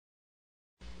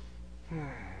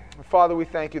Father, we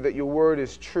thank you that your word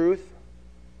is truth.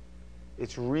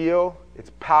 It's real.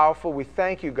 It's powerful. We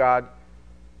thank you, God,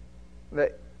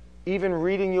 that even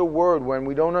reading your word, when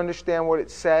we don't understand what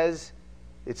it says,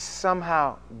 it's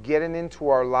somehow getting into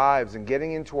our lives and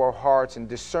getting into our hearts and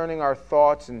discerning our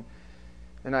thoughts and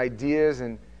ideas,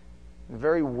 and the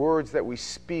very words that we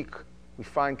speak, we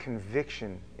find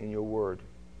conviction in your word.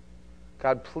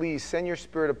 God, please send your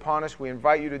Spirit upon us. We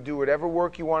invite you to do whatever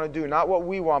work you want to do, not what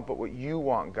we want, but what you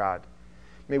want, God.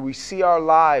 May we see our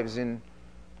lives in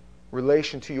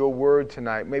relation to your word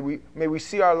tonight. May we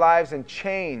see our lives and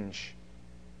change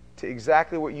to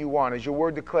exactly what you want. As your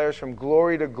word declares, from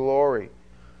glory to glory,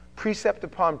 precept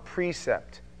upon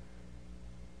precept.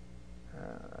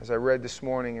 As I read this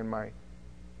morning in my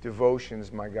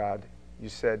devotions, my God, you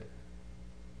said,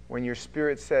 when your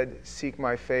Spirit said, seek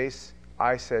my face,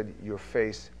 I said, your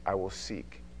face I will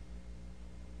seek.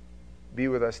 Be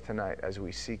with us tonight as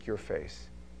we seek your face.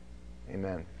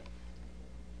 Amen.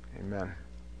 Amen.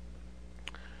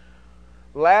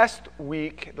 Last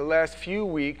week, the last few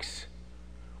weeks,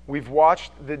 we've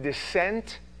watched the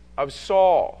descent of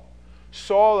Saul.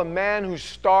 Saul, a man who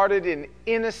started in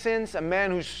innocence, a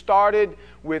man who started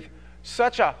with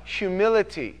such a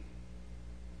humility.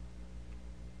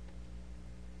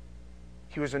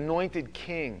 He was anointed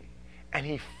king, and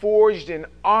he forged an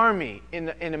army in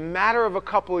a matter of a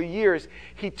couple of years.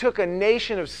 He took a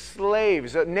nation of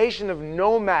slaves, a nation of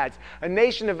nomads, a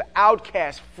nation of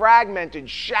outcasts, fragmented,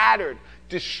 shattered,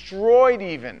 destroyed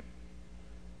even.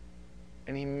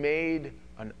 And he made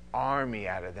an army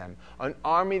out of them, an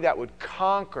army that would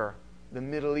conquer the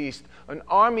Middle East, an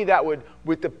army that would,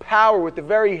 with the power, with the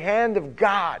very hand of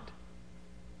God,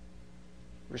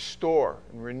 restore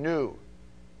and renew,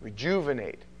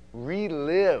 rejuvenate,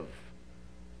 relive,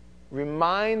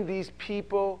 remind these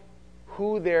people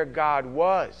who their God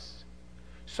was.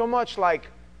 So much like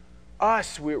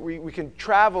us, we can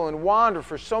travel and wander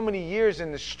for so many years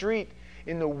in the street,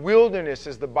 in the wilderness,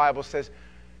 as the Bible says,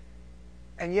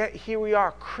 and yet here we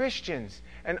are, Christians,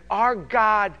 and our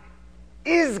God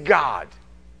is God.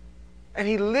 And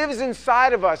he lives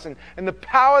inside of us, and the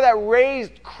power that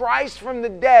raised Christ from the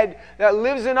dead that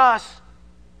lives in us.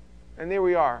 And there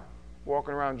we are,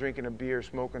 walking around drinking a beer,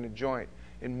 smoking a joint,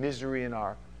 in misery in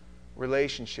our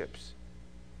relationships.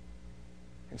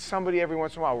 And somebody every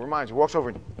once in a while reminds you, walks over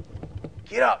and,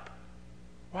 get up.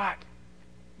 What?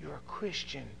 You're a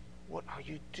Christian. What are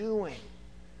you doing?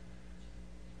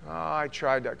 Oh, I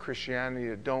tried that Christianity.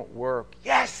 It don't work.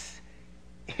 Yes,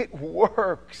 it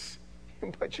works.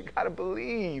 But you got to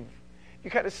believe. You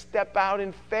got to step out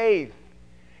in faith.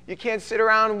 You can't sit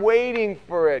around waiting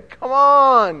for it. Come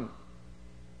on.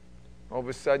 All of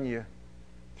a sudden you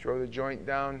throw the joint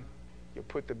down. You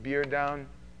put the beer down.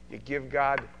 You give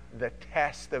God the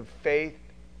test of faith.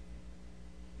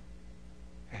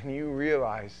 And you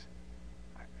realize,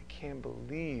 I can't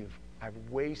believe I've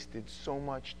wasted so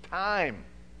much time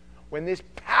when this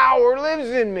power lives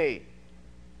in me.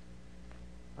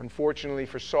 Unfortunately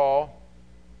for Saul,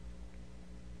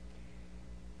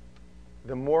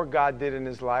 the more God did in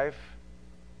his life,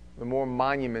 the more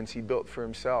monuments he built for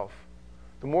himself.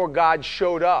 The more God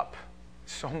showed up,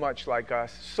 so much like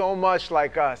us, so much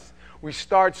like us. We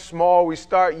start small, we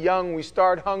start young, we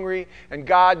start hungry, and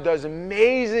God does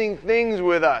amazing things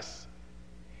with us.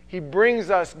 He brings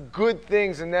us good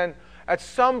things, and then at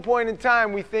some point in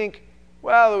time we think,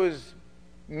 well, it was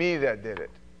me that did it.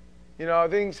 You know,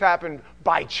 things happened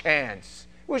by chance.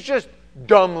 It was just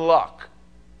dumb luck.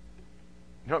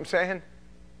 You know what I'm saying?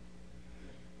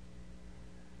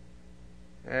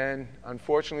 And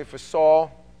unfortunately for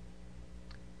Saul,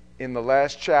 in the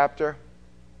last chapter,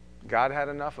 God had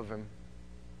enough of him.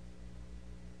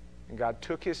 And God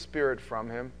took his spirit from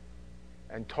him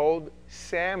and told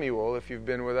Samuel, if you've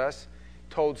been with us,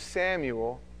 told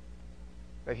Samuel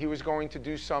that he was going to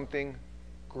do something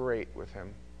great with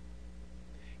him.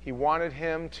 He wanted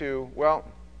him to, well,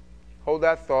 hold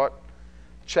that thought.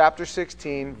 Chapter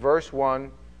 16, verse 1.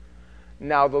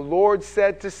 Now the Lord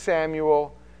said to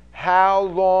Samuel, how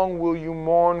long will you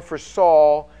mourn for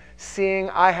Saul, seeing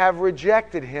I have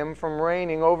rejected him from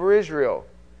reigning over Israel?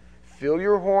 Fill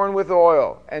your horn with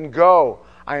oil and go.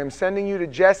 I am sending you to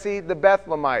Jesse the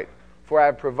Bethlehemite, for I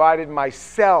have provided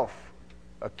myself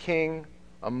a king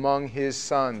among his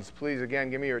sons. Please, again,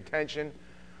 give me your attention.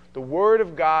 The word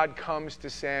of God comes to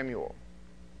Samuel.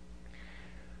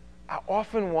 I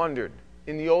often wondered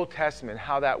in the Old Testament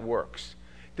how that works.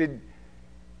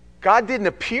 God didn't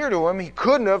appear to him. He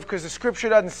couldn't have, because the Scripture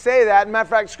doesn't say that. As a matter of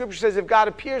fact, Scripture says if God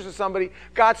appears to somebody,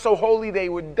 God's so holy they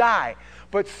would die.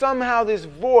 But somehow this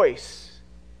voice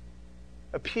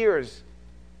appears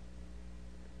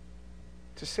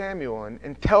to Samuel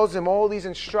and tells him all these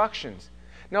instructions.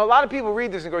 Now, a lot of people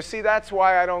read this and go, see, that's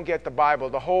why I don't get the Bible,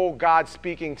 the whole God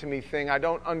speaking to me thing. I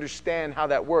don't understand how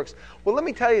that works. Well, let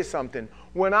me tell you something.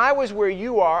 When I was where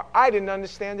you are, I didn't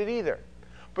understand it either.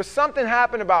 But something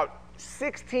happened about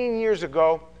 16 years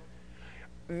ago.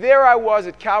 There I was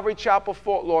at Calvary Chapel,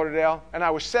 Fort Lauderdale, and I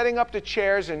was setting up the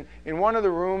chairs in one of the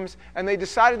rooms, and they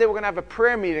decided they were going to have a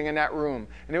prayer meeting in that room.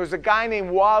 And there was a guy named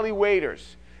Wally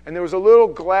Waiters. And there was a little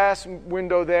glass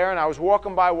window there, and I was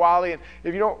walking by Wally. And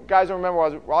if you guys don't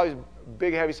remember, Wally's a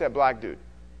big, heavy-set black dude.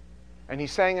 And he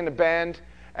sang in the band.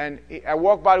 And I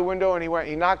walked by the window, and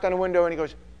he knocked on the window, and he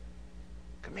goes,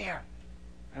 "Come here."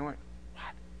 And I went,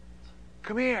 "What?"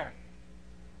 "Come here."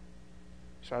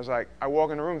 So I was like, I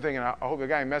walk in the room thinking, I hope the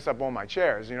guy messed up all my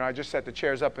chairs. You know, I just set the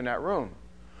chairs up in that room.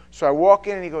 So I walk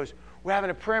in, and he goes, "We're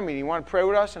having a prayer meeting. You want to pray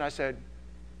with us?" And I said,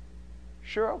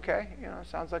 "Sure, okay. You know,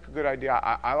 sounds like a good idea.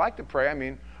 I like to pray. I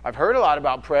mean, I've heard a lot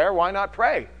about prayer. Why not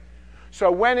pray?" So I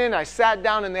went in, I sat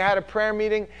down, and they had a prayer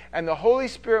meeting, and the Holy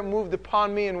Spirit moved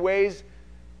upon me in ways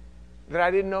that I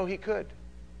didn't know He could,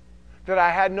 that I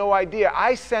had no idea.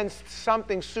 I sensed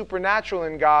something supernatural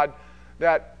in God,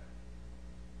 that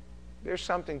there's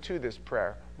something to this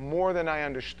prayer, more than I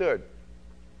understood.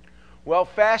 Well,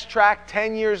 fast track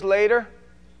 10 years later,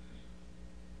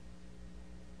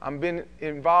 I've been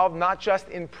involved not just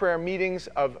in prayer meetings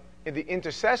of the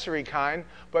intercessory kind,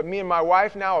 but me and my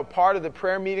wife now are part of the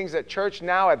prayer meetings at church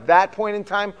now at that point in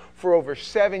time for over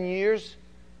 7 years.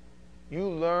 You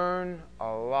learn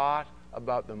a lot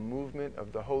about the movement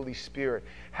of the Holy Spirit,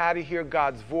 how to hear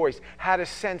God's voice, how to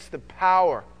sense the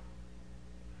power.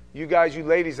 You guys, you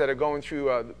ladies that are going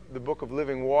through the book of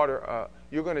living water,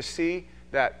 you're going to see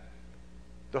that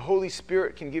the Holy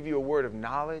Spirit can give you a word of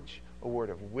knowledge, a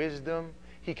word of wisdom.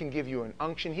 He can give you an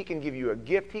unction. He can give you a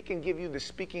gift. He can give you the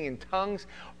speaking in tongues.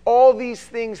 All these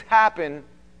things happen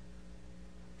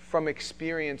from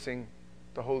experiencing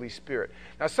the Holy Spirit.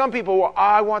 Now, some people will,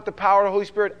 I want the power of the Holy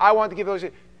Spirit. I want to give the Holy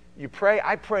Spirit. You pray?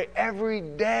 I pray every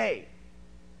day.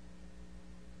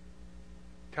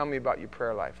 Tell me about your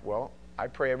prayer life. Well, I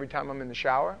pray every time I'm in the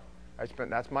shower.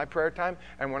 That's my prayer time.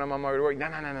 And when I'm on my way to work,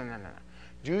 no.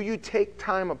 Do you take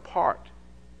time apart?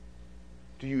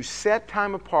 Do you set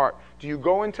time apart? Do you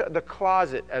go into the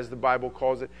closet, as the Bible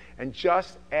calls it, and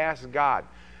just ask God?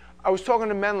 I was talking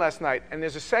to men last night, and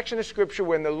there's a section of Scripture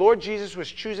when the Lord Jesus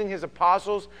was choosing His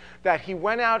apostles that He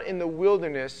went out in the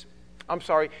wilderness.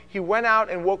 He went out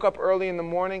and woke up early in the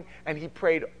morning, and He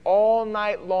prayed all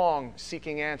night long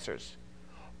seeking answers.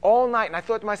 All night. And I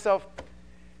thought to myself,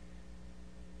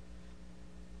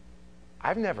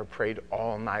 I've never prayed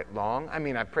all night long. I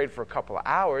mean, I prayed for a couple of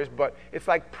hours, but it's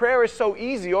like prayer is so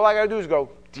easy. All I got to do is go,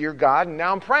 "Dear God," and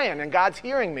now I'm praying, and God's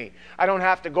hearing me. I don't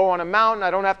have to go on a mountain. I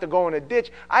don't have to go in a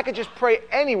ditch. I could just pray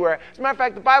anywhere. As a matter of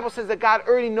fact, the Bible says that God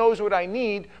already knows what I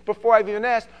need before I've even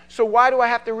asked, so why do I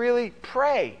have to really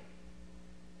pray?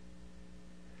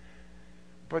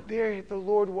 But there the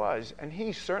Lord was, and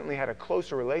He certainly had a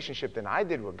closer relationship than I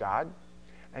did with God,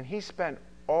 and He spent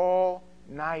all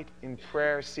night in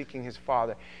prayer seeking His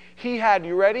Father. He had,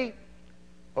 you ready?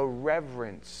 A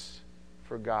reverence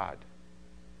for God.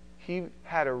 He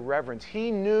had a reverence. He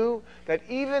knew that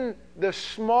even the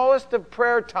smallest of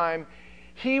prayer time,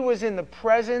 he was in the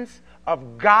presence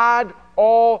of God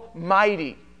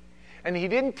Almighty. And he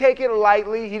didn't take it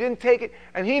lightly. He didn't take it,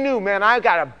 and he knew, man, I've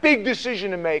got a big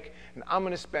decision to make, and I'm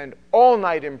going to spend all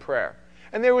night in prayer.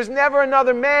 And there was never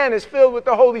another man as filled with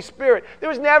the Holy Spirit. There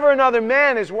was never another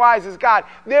man as wise as God.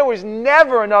 There was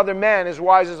never another man as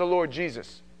wise as the Lord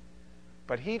Jesus.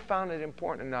 But he found it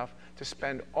important enough to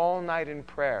spend all night in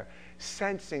prayer,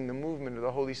 sensing the movement of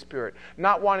the Holy Spirit,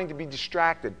 not wanting to be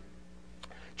distracted.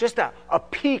 Just a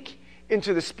peek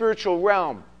into the spiritual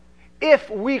realm. If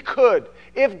we could,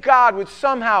 if God would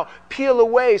somehow peel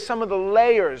away some of the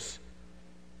layers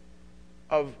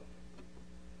of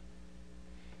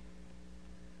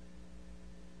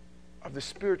the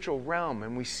spiritual realm,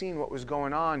 and we've seen what was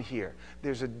going on here.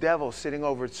 There's a devil sitting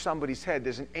over somebody's head.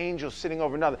 There's an angel sitting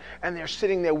over another, and they're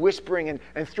sitting there whispering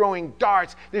and throwing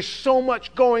darts. There's so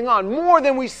much going on, more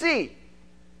than we see.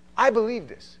 I believe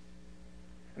this.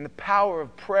 And the power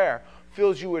of prayer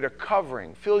fills you with a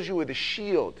covering, fills you with a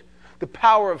shield. The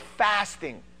power of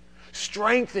fasting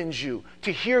strengthens you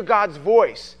to hear God's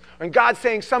voice. And God's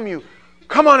saying, some of you,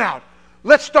 come on out.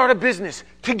 Let's start a business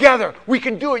together. We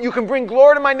can do it. You can bring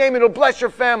glory to my name. It'll bless your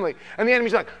family. And the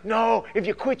enemy's like, no, if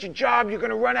you quit your job, you're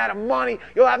going to run out of money.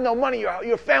 You'll have no money.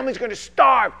 Your family's going to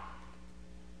starve.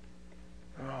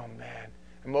 Oh, man.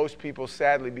 And most people,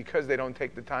 sadly, because they don't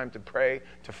take the time to pray,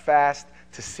 to fast,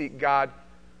 to seek God,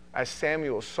 as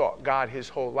Samuel sought God his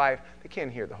whole life, they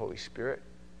can't hear the Holy Spirit.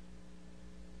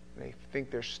 and they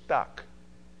think they're stuck.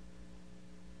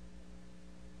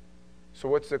 So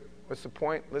what's the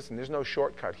point? Listen, there's no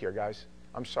shortcut here, guys.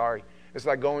 I'm sorry. It's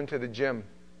like going to the gym.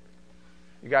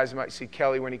 You guys might see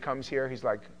Kelly when he comes here. He's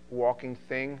like a walking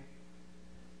thing.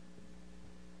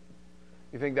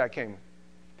 You think that came?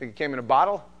 Think it came in a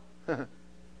bottle? Oh,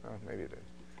 maybe it did.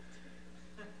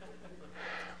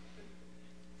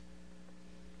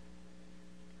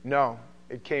 No,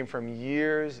 it came from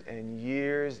years and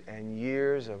years and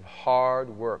years of hard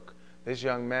work. This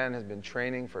young man has been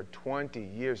training for 20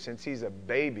 years, since he's a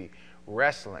baby,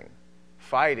 wrestling,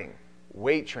 fighting,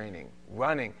 weight training,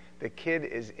 running. The kid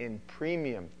is in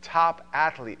premium, top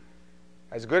athlete,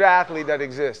 as good athlete that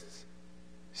exists.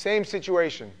 Same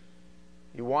situation.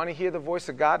 You want to hear the voice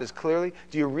of God as clearly?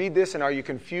 Do you read this and are you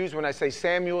confused when I say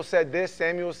Samuel said this,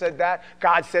 Samuel said that,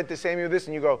 God said to Samuel this,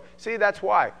 and you go, see, that's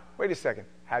why. Wait a second.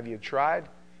 Have you tried?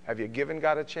 Have you given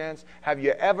God a chance? Have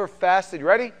you ever fasted?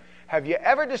 Ready? Have you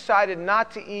ever decided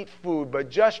not to eat food but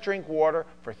just drink water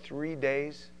for 3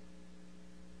 days?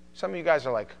 Some of you guys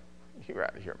are like, you're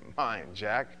out of your mind,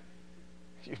 Jack.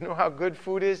 You know how good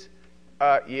food is?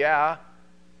 Yeah.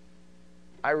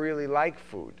 I really like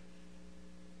food.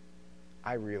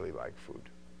 I really like food.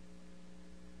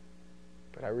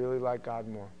 But I really like God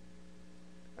more.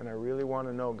 And I really want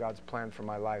to know God's plan for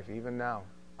my life, even now.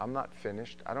 I'm not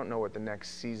finished. I don't know what the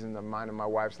next season of mine and my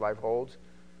wife's life holds.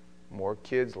 More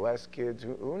kids, less kids,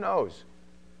 who knows?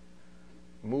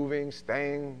 Moving,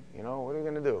 staying, what are we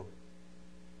going to do?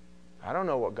 I don't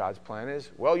know what God's plan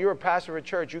is. Well, you're a pastor of a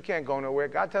church. You can't go nowhere.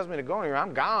 God tells me to go anywhere.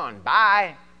 I'm gone.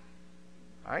 Bye.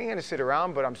 I ain't going to sit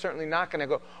around, but I'm certainly not going to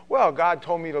go, well, God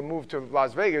told me to move to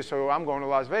Las Vegas, so I'm going to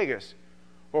Las Vegas.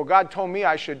 Well, God told me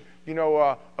I should,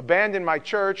 abandon my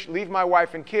church, leave my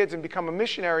wife and kids, and become a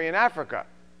missionary in Africa.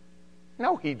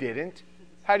 No, he didn't.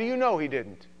 How do you know he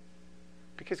didn't?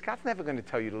 Because God's never going to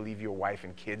tell you to leave your wife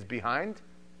and kids behind.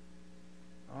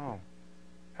 Oh,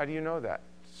 how do you know that?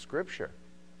 Scripture,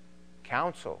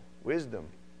 counsel, wisdom.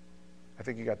 I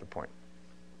think you got the point.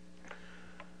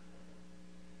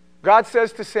 God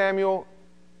says to Samuel,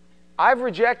 I've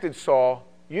rejected Saul.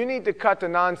 You need to cut the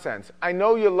nonsense. I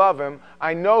know you love him.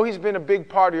 I know he's been a big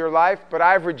part of your life, but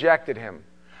I've rejected him.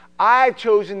 I've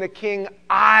chosen the king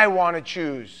I want to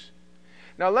choose.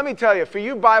 Now, let me tell you, for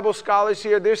you Bible scholars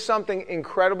here, there's something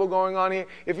incredible going on here.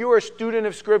 If you were a student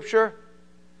of Scripture,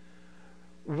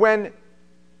 when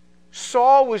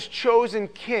Saul was chosen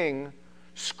king,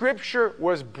 Scripture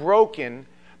was broken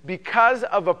because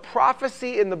of a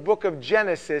prophecy in the book of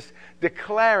Genesis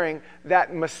declaring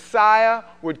that Messiah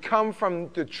would come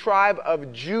from the tribe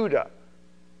of Judah.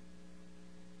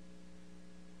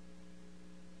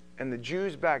 And the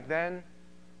Jews back then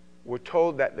were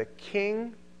told that the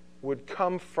king would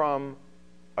come from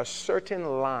a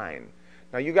certain line.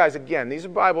 Now, you guys, again, these are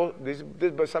Bible,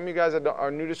 but some of you guys are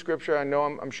new to Scripture. I know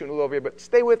I'm shooting a little over here, but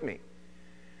stay with me.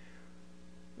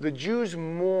 The Jews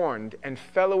mourned and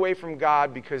fell away from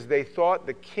God because they thought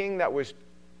the king that was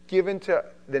given to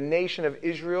the nation of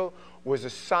Israel was a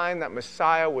sign that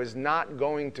Messiah was not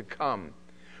going to come.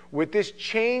 With this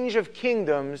change of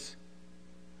kingdoms,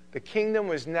 the kingdom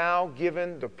was now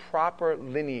given the proper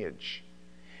lineage.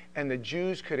 And the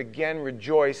Jews could again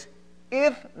rejoice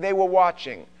if they were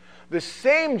watching. The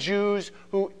same Jews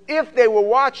who, if they were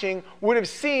watching, would have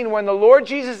seen when the Lord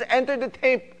Jesus entered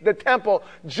the temple,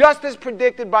 just as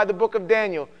predicted by the book of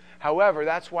Daniel. However,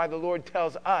 that's why the Lord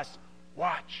tells us,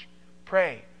 watch,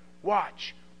 pray,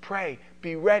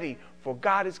 be ready, for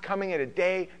God is coming at a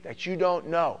day that you don't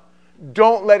know.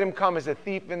 Don't let him come as a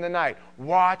thief in the night.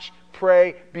 Watch,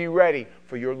 pray, be ready,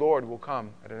 for your Lord will come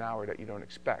at an hour that you don't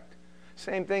expect.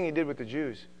 Same thing he did with the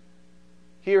Jews.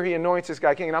 Here he anoints this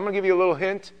guy king. And I'm going to give you a little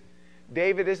hint.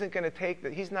 David isn't going to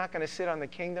he's not going to sit on the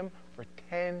kingdom for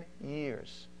 10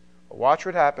 years. But watch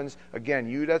what happens. Again,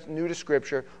 you that's new to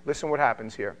Scripture, listen what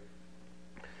happens here.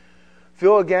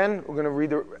 Fill again, we're going to read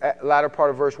the latter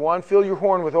part of verse 1. Fill your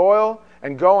horn with oil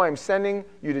and go. I am sending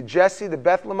you to Jesse the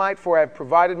Bethlehemite, for I have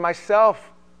provided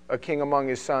myself a king among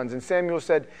his sons. And Samuel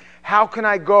said, how can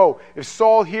I go? If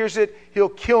Saul hears it, he'll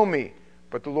kill me.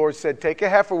 But the Lord said, take a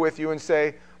heifer with you and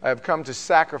say, I have come to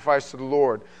sacrifice to the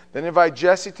Lord. Then invite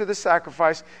Jesse to the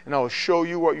sacrifice, and I will show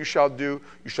you what you shall do.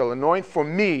 You shall anoint for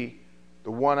me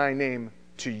the one I name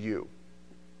to you.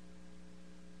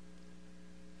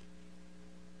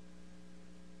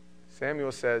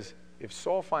 Samuel says, if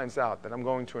Saul finds out that I'm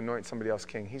going to anoint somebody else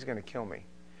king, he's going to kill me.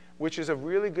 Which is a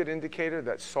really good indicator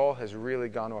that Saul has really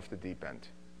gone off the deep end.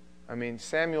 I mean,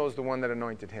 Samuel is the one that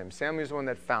anointed him. Samuel is the one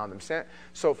that found him.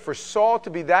 So for Saul to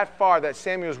be that far that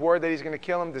Samuel's worried that he's going to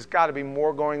kill him, there's got to be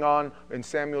more going on in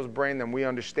Samuel's brain than we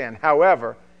understand.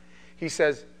 However, he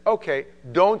says, okay,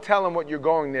 don't tell him what you're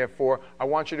going there for. I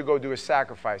want you to go do a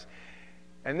sacrifice.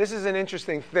 And this is an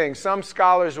interesting thing. Some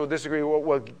scholars will disagree.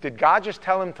 Well, did God just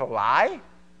tell him to lie?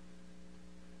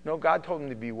 No, God told him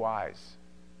to be wise.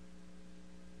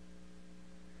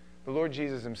 The Lord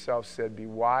Jesus himself said, be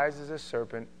wise as a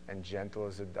serpent and gentle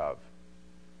as a dove.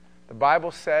 The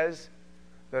Bible says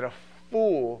that a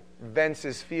fool vents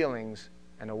his feelings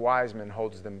and a wise man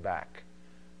holds them back.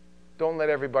 Don't let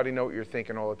everybody know what you're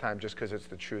thinking all the time just because it's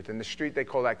the truth. In the street, they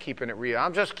call that keeping it real.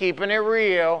 I'm just keeping it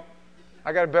real.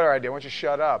 I got a better idea. Why don't you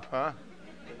shut up, huh?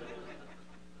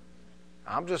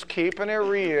 I'm just keeping it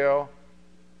real.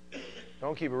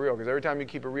 Don't keep it real, because every time you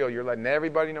keep it real, you're letting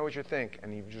everybody know what you think,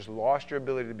 and you've just lost your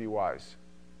ability to be wise.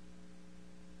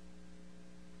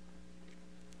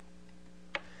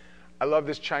 I love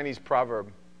this Chinese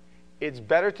proverb. It's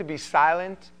better to be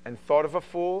silent and thought of a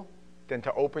fool than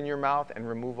to open your mouth and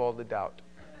remove all the doubt.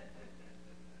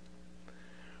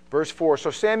 Verse 4,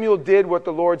 so Samuel did what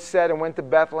the Lord said and went to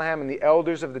Bethlehem, and the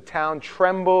elders of the town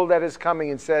trembled at his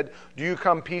coming and said, do you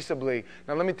come peaceably?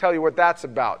 Now let me tell you what that's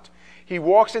about. He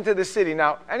walks into the city.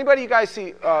 Now, any of you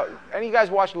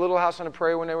guys watched Little House on the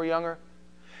Prairie when they were younger?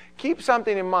 Keep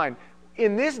something in mind.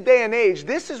 In this day and age,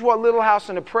 this is what Little House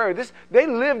on the Prairie, they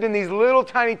lived in these little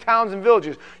tiny towns and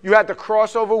villages. You had to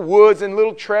cross over woods and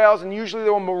little trails, and usually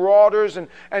there were marauders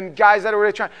and guys that were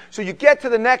really trying. So you get to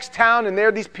the next town, and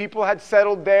there these people had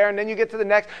settled there, and then you get to the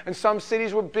next, and some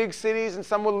cities were big cities, and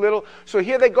some were little. So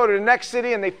here they go to the next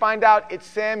city, and they find out it's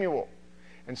Samuel.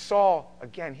 And Saul,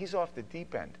 again, he's off the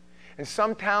deep end. And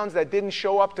some towns that didn't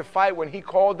show up to fight when he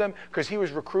called them because he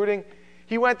was recruiting,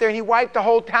 he went there and he wiped the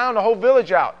whole town, the whole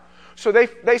village out. So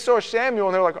they saw Samuel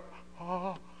and they were like,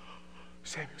 oh,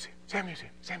 Samuel's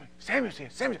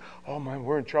here. Oh, man,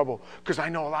 we're in trouble because I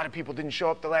know a lot of people didn't show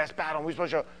up the last battle. And we're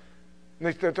supposed to show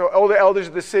up. And all the elders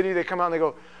of the city, they come out and they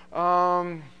go,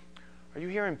 are you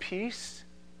here in peace?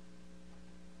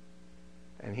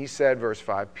 And he said, verse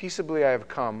 5, peaceably I have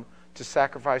come to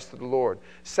sacrifice to the Lord.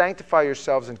 Sanctify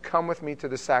yourselves and come with me to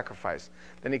the sacrifice.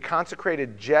 Then he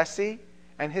consecrated Jesse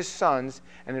and his sons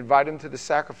and invited them to the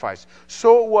sacrifice.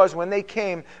 So it was when they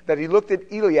came that he looked at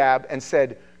Eliab and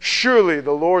said, surely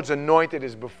the Lord's anointed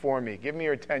is before me. Give me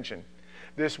your attention.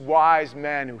 This wise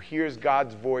man who hears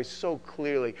God's voice so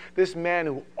clearly. This man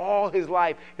who all his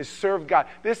life has served God.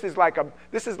 This is like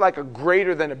a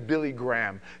greater than a Billy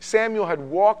Graham. Samuel had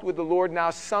walked with the Lord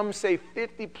now, some say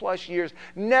 50 plus years,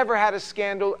 never had a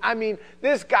scandal. I mean,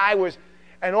 this guy was,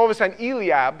 and all of a sudden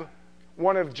Eliab,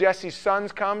 one of Jesse's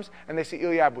sons, comes, and they see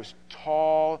Eliab was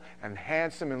tall and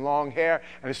handsome and long hair.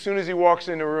 And as soon as he walks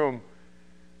in the room,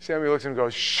 Samuel looks at him and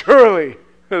goes, surely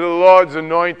the Lord's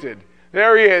anointed.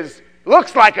 There he is.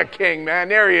 Looks like a king, man.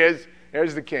 There he is.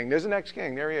 There's the king. There's the next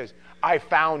king. There he is. I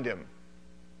found him.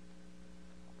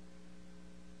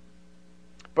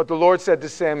 But the Lord said to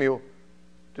Samuel,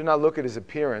 do not look at his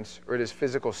appearance or at his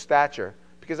physical stature,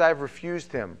 because I have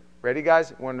refused him. Ready,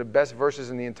 guys? One of the best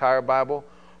verses in the entire Bible.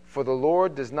 For the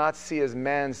Lord does not see as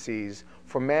man sees,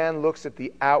 for man looks at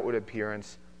the outward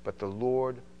appearance, but the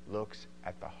Lord looks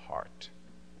at the heart.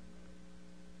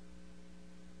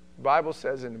 The Bible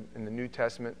says in the New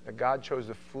Testament that God chose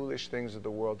the foolish things of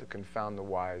the world to confound the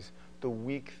wise, the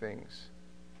weak things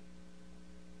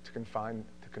to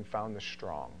confound the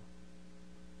strong.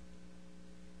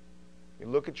 You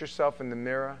look at yourself in the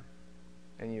mirror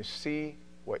and you see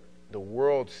what the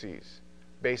world sees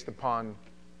based upon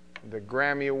the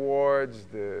Grammy Awards,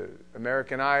 the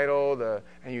American Idol,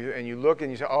 and you look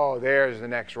and you say, oh, there's the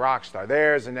next rock star,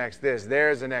 there's the next this,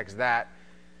 there's the next that.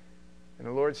 And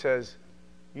the Lord says,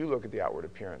 you look at the outward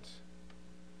appearance.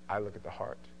 I look at the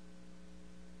heart.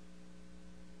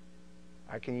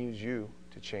 I can use you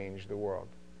to change the world.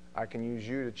 I can use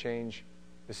you to change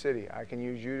the city. I can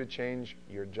use you to change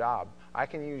your job. I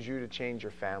can use you to change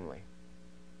your family.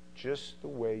 Just the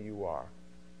way you are.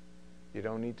 You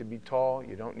don't need to be tall.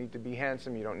 You don't need to be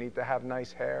handsome. You don't need to have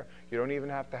nice hair. You don't even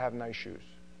have to have nice shoes.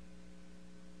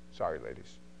 Sorry,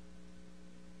 ladies.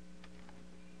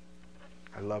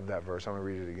 I love that verse. I'm going to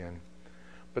read it again.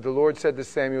 But the Lord said to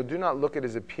Samuel, do not look at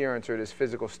his appearance or at his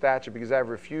physical stature, because I have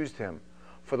refused him.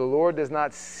 For the Lord does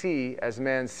not see as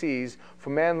man sees,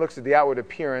 for man looks at the outward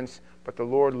appearance, but the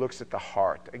Lord looks at the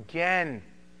heart. Again,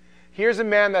 here's a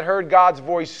man that heard God's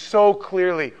voice so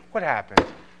clearly. What happened?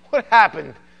 What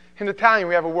happened? In Italian,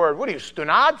 we have a word. What are you,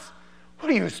 stunads? What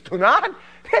are you, stunad?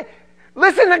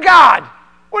 Listen to God.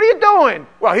 What are you doing?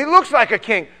 Well, he looks like a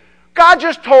king. God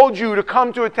just told you to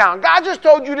come to a town. God just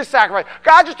told you to sacrifice.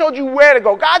 God just told you where to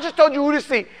go. God just told you who to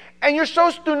see. And you're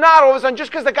so stunad all of a sudden just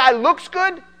because the guy looks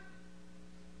good?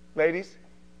 Ladies?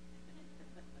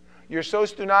 You're so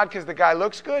stunad because the guy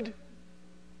looks good?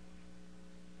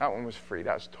 That one was free.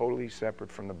 That was totally separate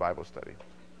from the Bible study.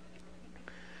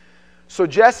 So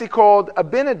Jesse called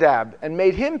Abinadab and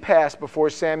made him pass before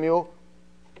Samuel.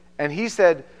 And he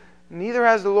said, neither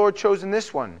has the Lord chosen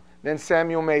this one. Then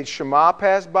Samuel made Shammah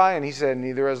pass by, and he said,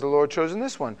 neither has the Lord chosen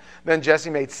this one. Then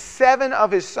Jesse made 7 of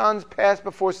his sons pass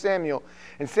before Samuel.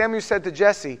 And Samuel said to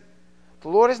Jesse, the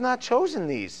Lord has not chosen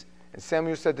these. And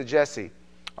Samuel said to Jesse,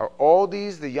 are all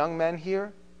these the young men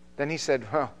here? Then he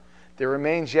said, well, there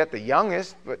remains yet the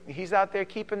youngest, but he's out there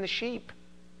keeping the sheep.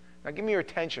 Now give me your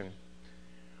attention.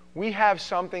 We have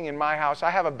something in my house. I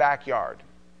have a backyard.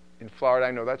 In Florida,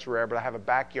 I know that's rare, but I have a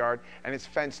backyard, and it's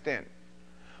fenced in.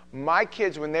 My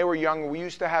kids, when they were young, we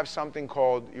used to have something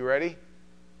called, you ready?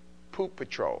 Poop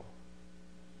patrol.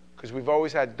 Because we've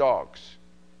always had dogs.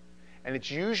 And it's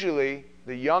usually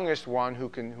the youngest one who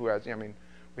has, I mean,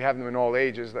 we have them in all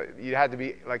ages. You had to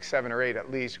be like 7 or 8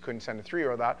 at least. You couldn't send a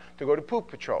 3-year-old out to go to poop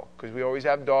patrol. Because we always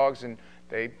have dogs, and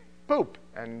they poop.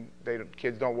 And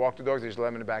kids don't walk the dogs. They just let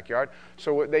them in the backyard.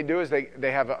 So what they do is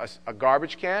they have a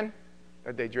garbage can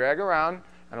that they drag around,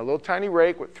 and a little tiny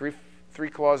rake with three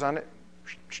claws on it.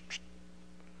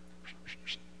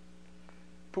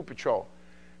 Poop patrol.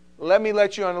 Let me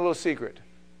let you on a little secret.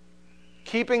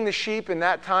 Keeping the sheep in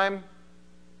that time,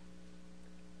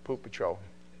 poop patrol.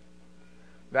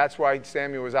 That's why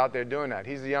Samuel was out there doing that.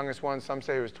 He's the youngest one. Some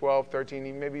say he was 12,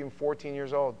 13, maybe even 14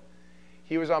 years old.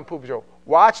 He was on poop patrol.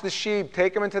 Watch the sheep.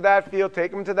 Take them into that field.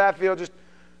 Take them into that field. Just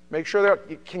make sure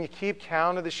can you keep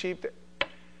count of the sheep?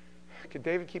 Could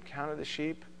David keep count of the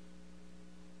sheep?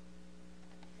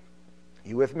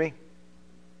 You with me?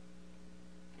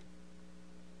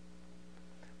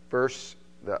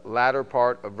 The latter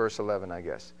part of verse 11, I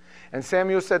guess. And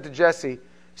Samuel said to Jesse,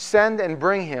 send and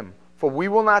bring him, for we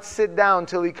will not sit down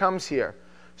till he comes here.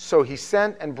 So he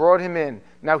sent and brought him in.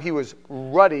 Now he was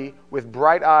ruddy, with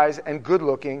bright eyes, and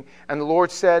good-looking. And the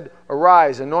Lord said,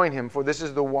 arise, anoint him, for this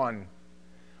is the one.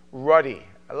 Ruddy.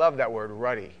 I love that word,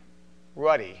 ruddy.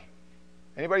 Ruddy.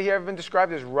 Anybody here ever been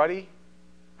described as ruddy?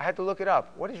 I had to look it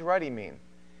up. What does ruddy mean?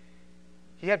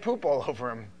 He had poop all over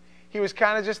him. He was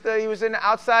kind of just, he was an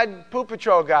outside poop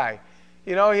patrol guy.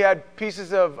 You know, he had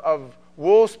pieces of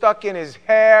wool stuck in his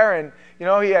hair, and, you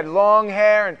know, he had long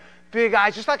hair and big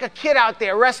eyes, just like a kid out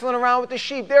there wrestling around with the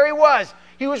sheep. There he was.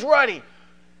 He was ruddy.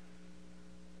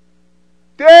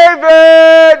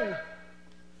 David!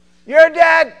 Your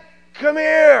dad, come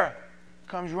here.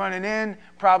 Comes running in,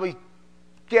 probably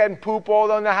getting poop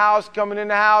all on the house, coming in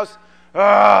the house.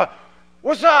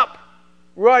 What's up?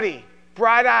 Ruddy,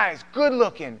 bright eyes, good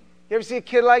looking. You ever see a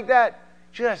kid like that?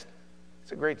 It's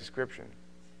a great description.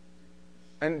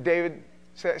 And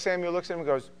Samuel looks at him and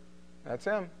goes, that's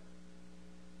him.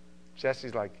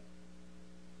 Jesse's like,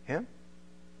 him?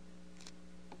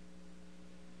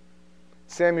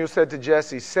 Samuel said to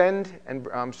Jesse,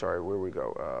 I'm sorry, where we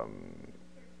go?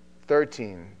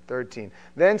 13.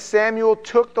 Then Samuel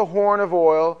took the horn of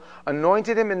oil,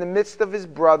 anointed him in the midst of his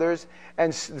brothers,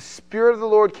 and the Spirit of the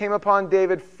Lord came upon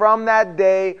David from that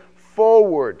day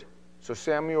forward. So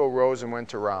Samuel rose and went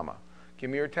to Ramah.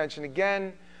 Give me your attention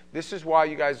again. This is why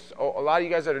you guys, a lot of you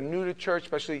guys that are new to church,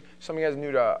 especially some of you guys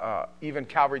new to even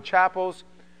Calvary chapels,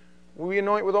 we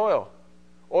anoint with oil.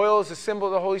 Oil is a symbol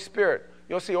of the Holy Spirit.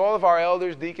 You'll see all of our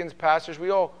elders, deacons, pastors, we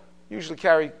all usually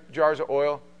carry jars of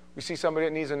oil. We see somebody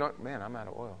that needs anointing. Man, I'm out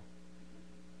of oil.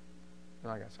 No,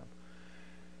 I got some.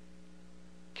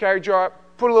 Carry jar,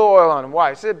 put a little oil on them.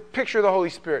 Why? It's a picture of the Holy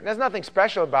Spirit. And there's nothing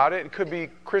special about it. It could be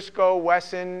Crisco,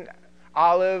 Wesson,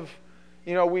 olive.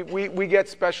 You know, we get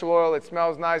special oil. It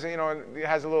smells nice. You know, and it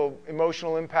has a little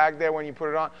emotional impact there when you put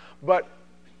it on. But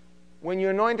when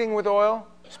you're anointing with oil,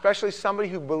 especially somebody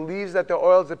who believes that the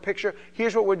oil is a picture,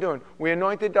 here's what we're doing. We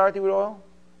anointed Dorothy with oil.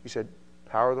 We said,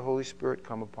 power of the Holy Spirit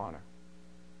come upon her.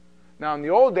 Now, in the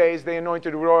old days, they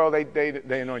anointed with oil.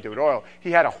 They anointed with oil. He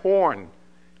had a horn,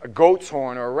 a goat's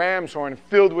horn or a ram's horn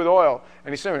filled with oil.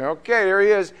 And he said, okay, there he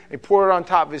is. And he poured it on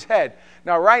top of his head.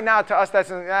 Now, right now, to us,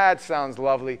 that sounds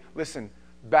lovely. Listen,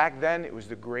 back then, it was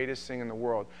the greatest thing in the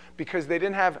world because they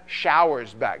didn't have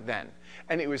showers back then.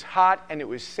 And it was hot, and it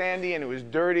was sandy, and it was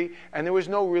dirty, and there was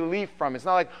no relief from it. It's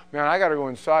not like, man, I got to go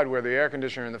inside where the air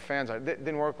conditioner and the fans are. It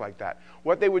didn't work like that.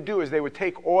 What they would do is they would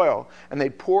take oil, and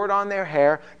they'd pour it on their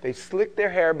hair. They'd slick their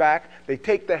hair back. They'd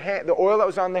take the oil that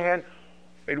was on their hand.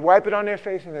 They'd wipe it on their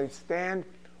face, and they'd stand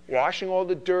washing all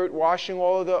the dirt, washing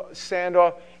all of the sand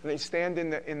off, and they'd stand in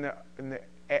the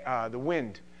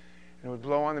wind, and it would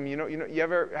blow on them. You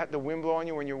ever had the wind blow on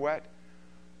you when you're wet?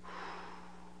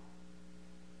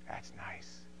 That's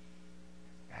nice.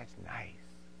 That's nice.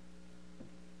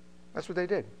 That's what they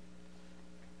did.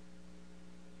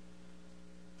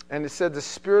 And it said the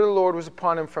Spirit of the Lord was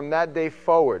upon him from that day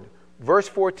forward. Verse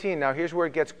 14, now here's where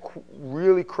it gets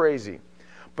really crazy.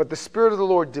 But the Spirit of the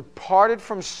Lord departed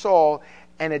from Saul,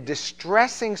 and a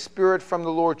distressing spirit from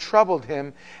the Lord troubled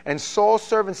him. And Saul's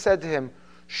servant said to him,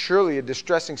 surely a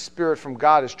distressing spirit from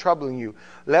God is troubling you.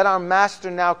 Let our master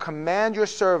now command your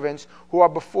servants who are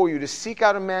before you to seek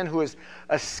out a man who is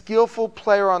a skillful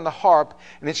player on the harp,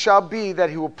 and it shall be that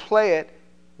he will play it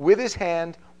with his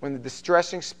hand when the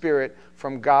distressing spirit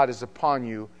from God is upon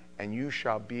you, and you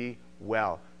shall be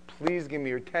well. Please give me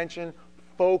your attention.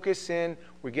 Focus in.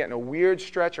 We're getting a weird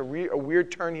stretch, a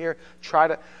weird turn here. Try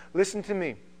to listen to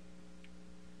me.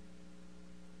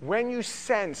 When you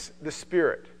sense the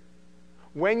Spirit,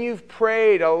 when you've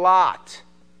prayed a lot,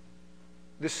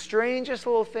 the strangest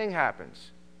little thing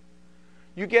happens.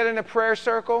 You get in a prayer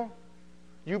circle,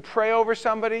 you pray over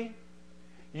somebody,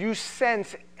 you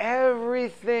sense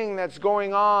everything that's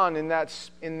going on in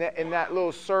that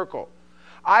little circle.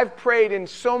 I've prayed in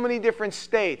so many different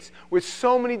states with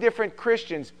so many different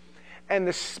Christians, and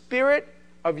the spirit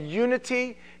of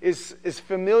unity is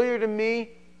familiar to me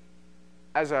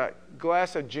as a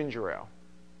glass of ginger ale,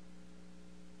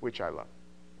 which I love.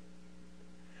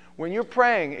 When you're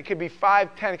praying, it could be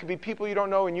 5, 10, it could be people you don't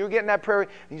know, and you're getting that prayer,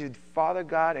 and you say, Father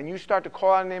God, and you start to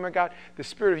call out the name of God, the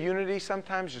spirit of unity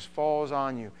sometimes just falls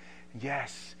on you.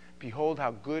 Yes, behold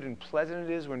how good and pleasant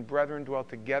it is when brethren dwell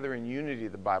together in unity,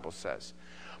 the Bible says.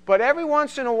 But every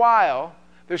once in a while,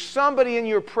 there's somebody in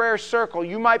your prayer circle,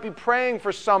 you might be praying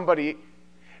for somebody,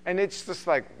 and it's just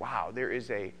like, wow, there is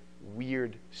a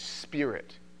weird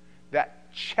spirit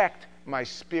that checked my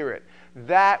spirit.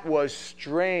 That was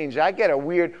strange. I get a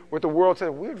weird, what the world says,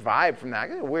 a weird vibe from that. I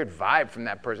get a weird vibe from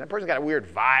that person. That person's got a weird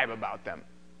vibe about them.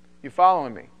 You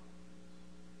following me?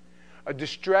 A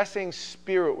distressing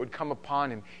spirit would come upon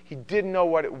him. He didn't know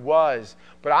what it was,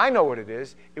 but I know what it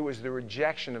is. It was the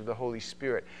rejection of the Holy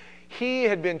Spirit. He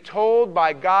had been told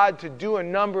by God to do a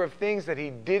number of things that he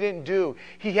didn't do.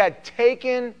 He had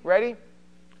taken, ready?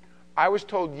 I was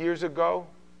told years ago,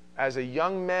 as a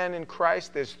young man in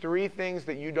Christ, there's 3 things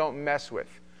that you don't mess with.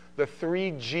 The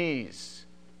 3 G's.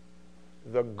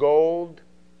 The gold,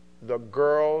 the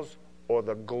girls, or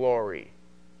the glory.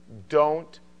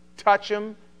 Don't touch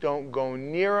them. Don't go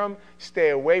near him. Stay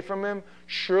away from him.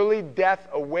 Surely death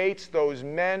awaits those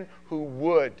men who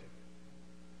would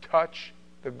touch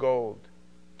the gold,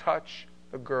 touch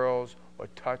the girls, or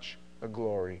touch the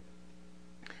glory.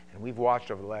 And we've watched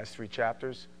over the last 3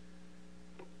 chapters,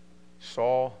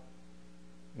 Saul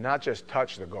not just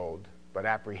touch the gold, but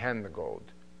apprehend the gold,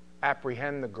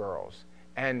 apprehend the girls,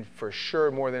 and for sure,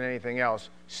 more than anything else,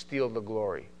 steal the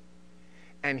glory.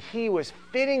 And he was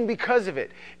fitting because of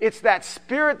it. It's that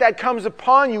spirit that comes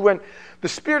upon you when the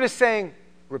Spirit is saying,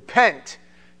 repent.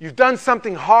 You've done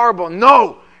something horrible.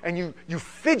 No. And you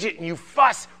fidget and you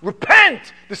fuss.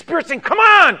 Repent. The Spirit's saying, come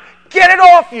on, get it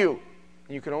off you.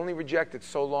 And you can only reject it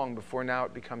so long before now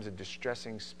it becomes a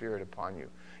distressing spirit upon you.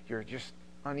 You're just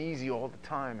uneasy all the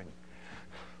time. And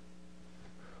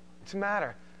what's the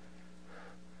matter?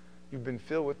 You've been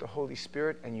filled with the Holy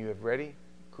Spirit and you have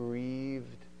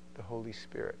grieved the Holy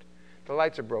Spirit. The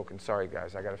lights are broken. Sorry,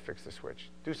 guys. I got to fix the switch.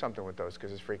 Do something with those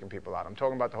because it's freaking people out. I'm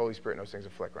talking about the Holy Spirit and those things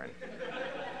are flickering.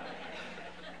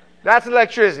 That's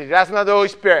electricity. That's not the Holy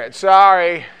Spirit.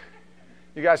 Sorry.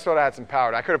 You guys thought I had some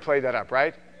power. I could have played that up,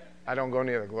 right? I don't go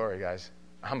near the glory, guys.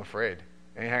 I'm afraid.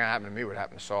 Anything that happened to me would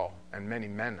happen to Saul and many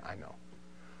men I know.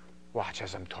 Watch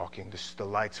as I'm talking. The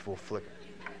lights will flick.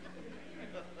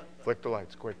 Flick the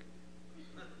lights, quick.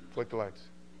 Flick the lights.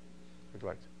 Flick the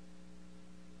lights.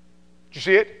 Did you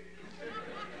see it?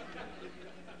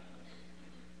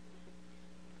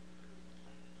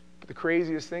 But the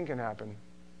craziest thing can happen.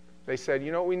 They said,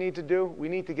 you know what we need to do? We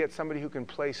need to get somebody who can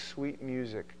play sweet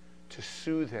music to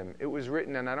soothe him. It was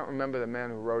written, and I don't remember the man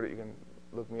who wrote it. You can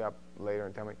look me up later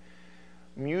and tell me.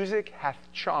 Music hath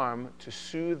charm to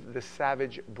soothe the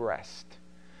savage breast.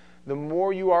 The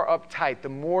more you are uptight, the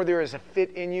more there is a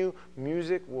fit in you,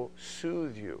 music will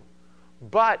soothe you.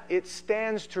 But it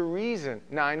stands to reason.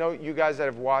 Now, I know you guys that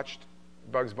have watched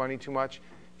Bugs Bunny too much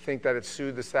think that it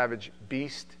soothed the savage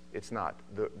beast. It's not.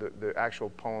 The actual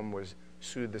poem was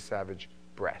soothe the savage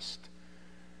breast.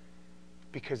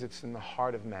 Because it's in the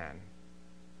heart of man.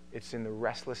 It's in the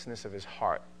restlessness of his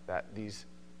heart that these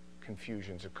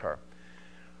confusions occur.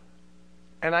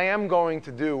 And I am going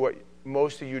to do what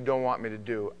most of you don't want me to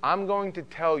do. I'm going to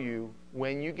tell you,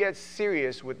 when you get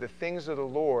serious with the things of the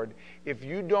Lord, if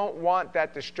you don't want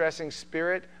that distressing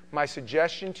spirit, my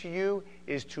suggestion to you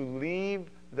is to leave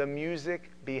the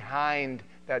music behind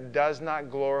that does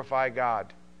not glorify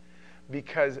God.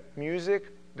 Because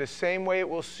music, the same way it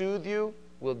will soothe you,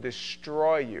 will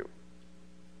destroy you.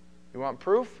 You want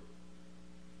proof?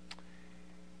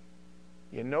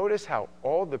 You notice how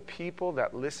all the people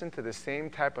that listen to the same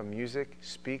type of music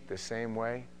speak the same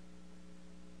way?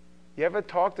 You ever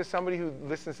talk to somebody who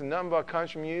listens to nothing but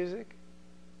country music?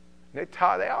 They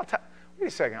all talk. Wait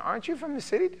a second, aren't you from the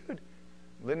city, dude?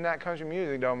 Living that country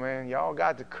music, though, man. Y'all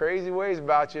got the crazy ways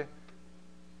about you.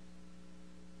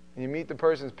 And you meet the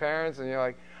person's parents, and you're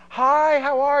like, "Hi,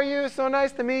 how are you? So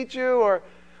nice to meet you." Or,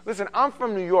 listen, I'm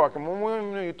from New York, and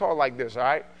when you talk like this, all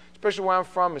right? Especially where I'm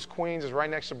from is Queens, is right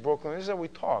next to Brooklyn. This is how we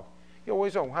talk. Yo,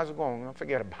 what's up? How's it going?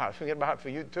 Forget about it. Forget about it for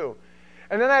you, too.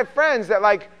 And then I had friends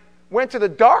that, went to the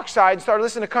dark side and started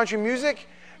listening to country music,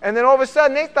 and then all of a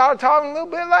sudden they started talking a little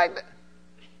bit like that.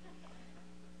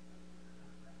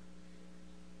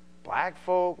 Black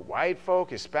folk, white folk,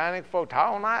 Hispanic folk,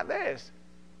 talking like this.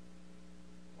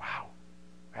 Wow.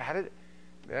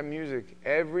 That music,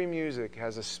 every music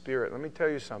has a spirit. Let me tell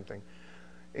you something.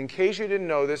 In case you didn't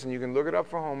know this, and you can look it up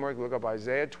for homework, look up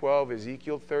Isaiah 12,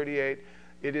 Ezekiel 38.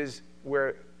 It is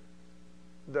where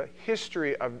the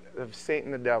history of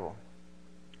Satan the devil.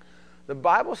 The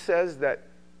Bible says that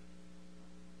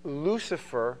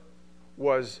Lucifer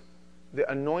was the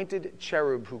anointed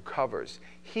cherub who covers.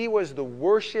 He was the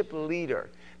worship leader,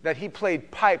 that he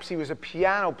played pipes. He was a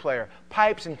piano player,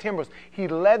 pipes and timbrels. He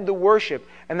led the worship.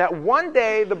 And that one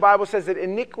day, the Bible says that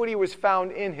iniquity was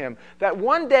found in him. That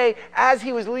one day, as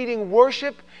he was leading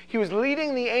worship, he was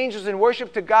leading the angels in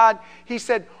worship to God, he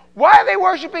said, "Why are they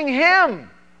worshiping him?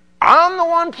 I'm the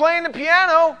one playing the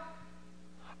piano.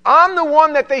 I'm the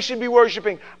one that they should be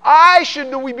worshiping. I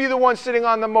should be the one sitting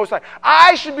on the Most High.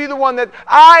 I should be the one that,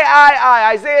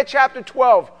 I. Isaiah chapter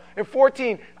 12 and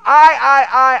 14.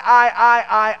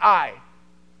 I.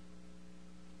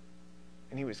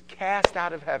 And he was cast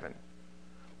out of heaven.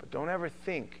 But don't ever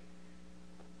think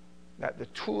that the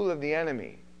tool of the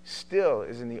enemy still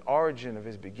is in the origin of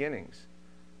his beginnings.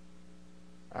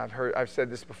 I've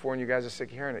said this before, and you guys are sick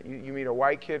of hearing it. You meet a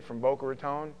white kid from Boca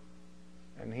Raton,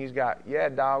 and he's got, "Yeah,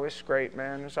 dog, it's great,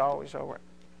 man. It's always over."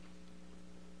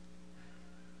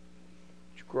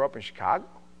 You grew up in Chicago?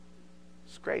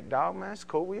 It's great, dog, man. It's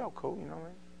cool. We all cool, you know,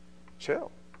 man. Chill.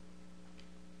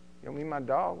 You know, me and my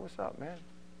dog, what's up, man?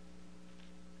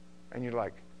 And you're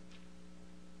like,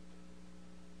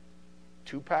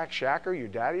 Tupac Shakur, your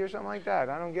daddy or something like that?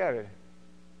 I don't get it.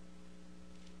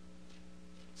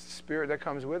 It's the spirit that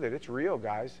comes with it. It's real,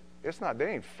 guys. It's not,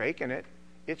 they ain't faking it.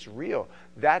 It's real.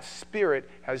 That spirit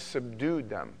has subdued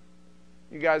them.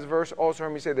 You guys also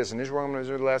heard me say this, and this is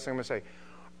the last thing I'm going to say.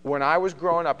 When I was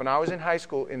growing up, and I was in high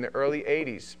school in the early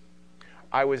 80s,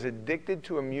 I was addicted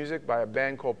to a music by a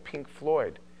band called Pink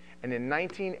Floyd. And in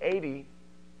 1980,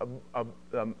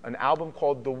 an album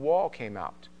called The Wall came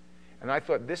out. And I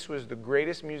thought this was the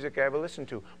greatest music I ever listened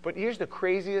to. But here's the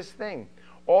craziest thing.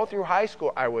 All through high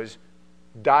school, I was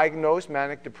diagnosed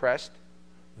manic depressed,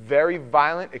 very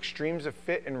violent, extremes of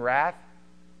fit and wrath.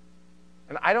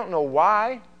 And I don't know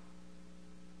why.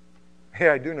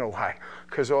 Yeah, I do know why.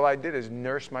 Because all I did is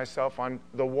nurse myself on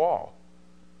The Wall,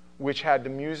 which had the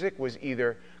music was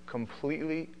either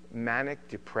completely manic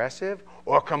depressive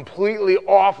or completely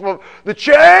off of the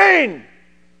chain.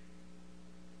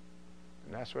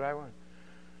 And that's what I want.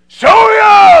 So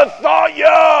you thought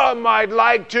you might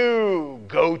like to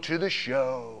go to the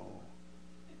show.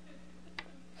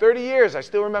 30 years, I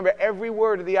still remember every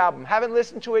word of the album. Haven't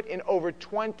listened to it in over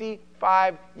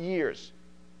 25 years.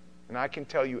 And I can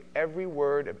tell you every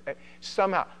word.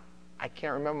 Somehow, I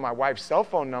can't remember my wife's cell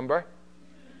phone number.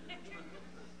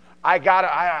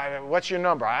 What's your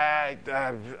number? I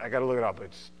got to look it up.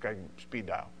 It's speed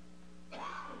dial.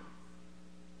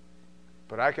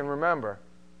 But I can remember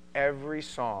every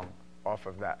song off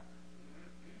of that.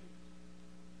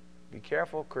 Be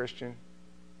careful, Christian.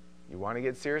 You want to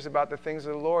get serious about the things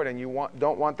of the Lord, and you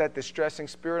don't want that distressing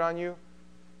spirit on you?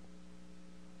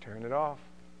 Turn it off.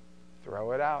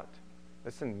 Throw it out.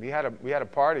 Listen, we had a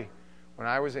party. When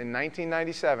I was in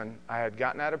 1997, I had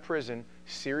gotten out of prison,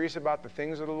 serious about the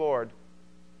things of the Lord,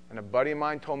 and a buddy of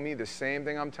mine told me the same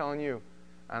thing I'm telling you.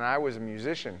 And I was a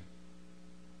musician.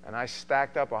 And I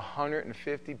stacked up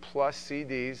 150 plus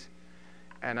CDs,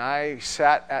 and I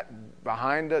sat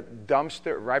behind the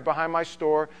dumpster, right behind my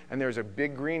store, and there was a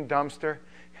big green dumpster,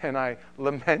 and I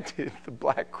lamented the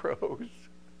Black Crowes,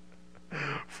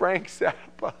 Frank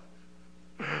Zappa,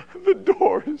 the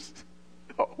Doors.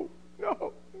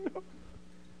 No.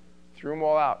 Threw them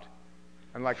all out.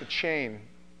 And like a chain,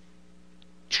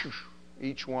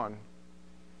 each one,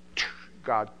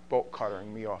 God bolt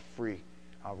cuttering me off free.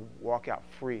 I'll walk out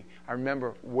free. I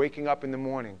remember waking up in the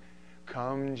morning.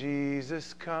 Come,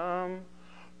 Jesus, come,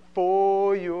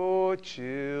 for your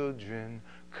children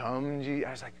come. I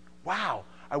was like, wow.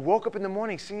 I woke up in the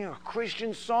morning singing a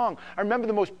Christian song. I remember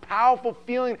the most powerful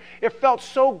feeling. It felt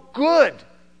so good.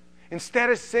 Instead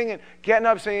of getting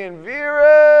up singing,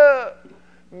 Vera,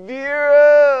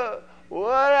 Vera,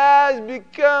 what has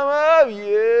become of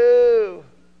you?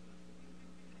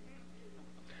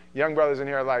 Young brothers in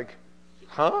here are like,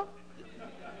 huh?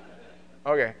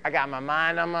 Okay, I got my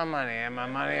mind on my money and my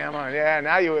money on my money. Yeah,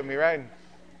 now you're with me, right?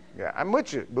 Yeah, I'm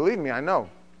with you. Believe me, I know.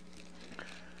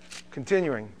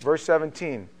 Continuing, verse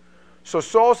 17. So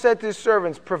Saul said to his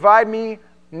servants, provide me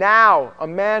now a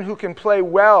man who can play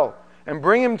well, and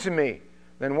bring him to me.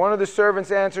 Then one of the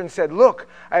servants answered and said, look,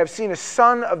 I have seen a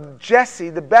son of Jesse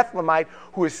the Bethlehemite,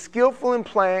 who is skillful in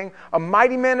playing, a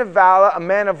mighty man of valor, a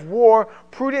man of war,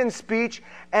 prudent in speech,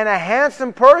 and a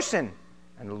handsome person.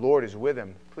 And the Lord is with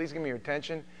him. Please give me your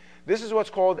attention. This is what's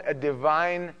called a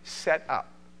divine setup.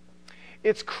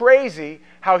 It's crazy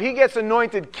how he gets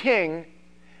anointed king,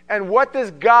 and what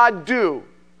does God do?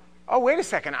 Oh, wait a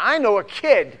second. I know a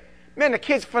kid. Man, the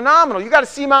kid's phenomenal. You got to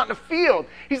see him out in the field.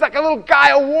 He's like a little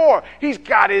guy of war. He's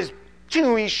got his,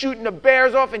 he's shooting the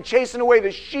bears off and chasing away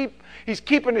the sheep. He's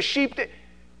keeping the sheep.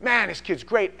 Man, this kid's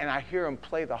great. And I hear him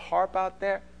play the harp out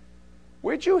there.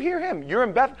 Where'd you hear him? You're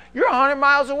in Bethlehem. You're 100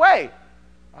 miles away.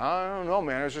 I don't know,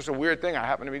 man. It's just a weird thing I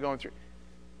happen to be going through.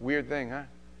 Weird thing, huh?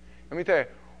 Let me tell you.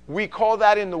 We call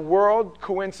that in the world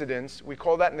coincidence. We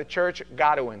call that in the church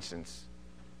God-oincidence.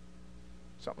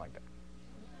 Something like that.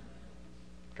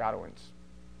 God-oincidence.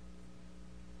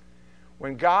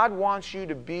 When God wants you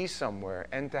to be somewhere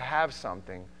and to have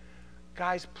something,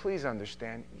 guys, please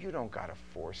understand, you don't got to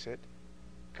force it.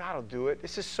 God will do it.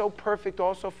 This is so perfect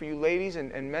also for you ladies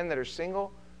and men that are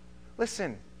single.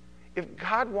 Listen, if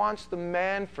God wants the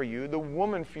man for you, the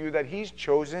woman for you that he's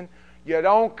chosen, you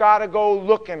don't got to go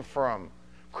looking for him.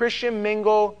 Christian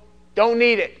mingle, don't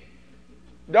need it.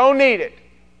 Don't need it.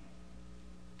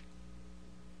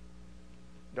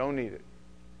 Don't need it.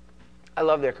 I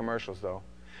love their commercials, though.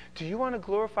 Do you want to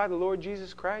glorify the Lord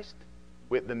Jesus Christ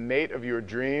with the mate of your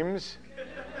dreams?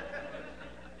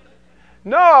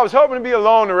 No, I was hoping to be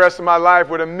alone the rest of my life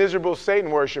with a miserable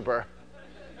Satan worshiper.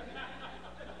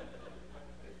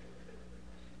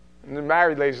 And the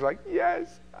married lady's like,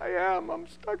 yes, I am. I'm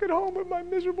stuck at home with my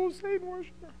miserable Satan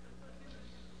worshiper.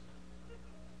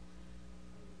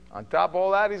 On top of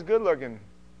all that, he's good looking.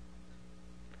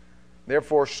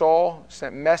 Therefore Saul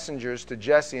sent messengers to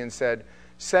Jesse and said,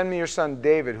 send me your son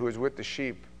David, who is with the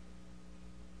sheep.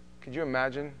 Could you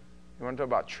imagine? You want to talk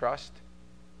about trust?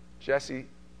 Jesse,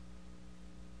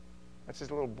 that's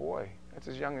his little boy. That's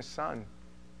his youngest son.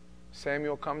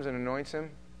 Samuel comes and anoints him.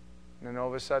 And then all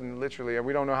of a sudden, literally,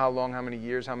 we don't know how long, how many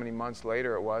years, how many months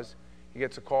later it was, he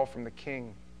gets a call from the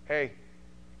king. Hey,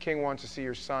 the king wants to see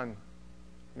your son.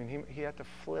 I mean, he had to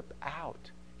flip out.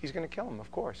 He's going to kill him,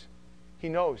 of course. He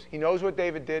knows. He knows what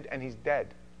David did, and he's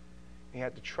dead. He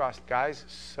had to trust. Guys,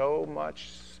 so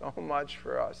much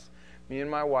for us. Me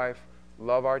and my wife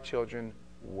love our children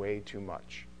way too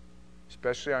much,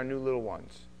 especially our new little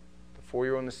ones. The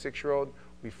 4-year-old and the 6-year-old,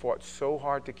 we fought so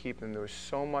hard to keep them. There was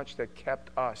so much that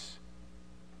kept us.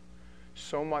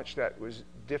 So much that was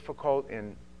difficult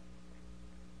in...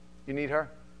 You need her?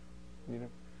 You know?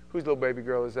 Whose little baby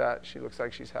girl is that? She looks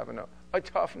like she's having a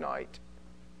tough night.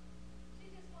 She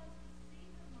just wants to see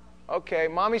her, Mommy. Okay,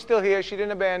 Mommy's still here. She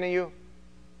didn't abandon you.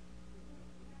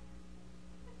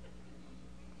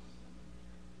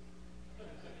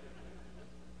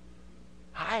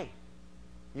 Hi.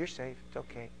 You're safe. It's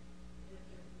okay.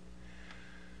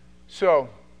 So,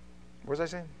 what was I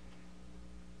saying?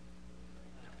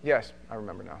 Yes, I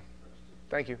remember now.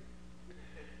 Thank you.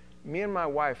 Me and my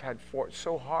wife had fought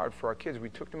so hard for our kids. We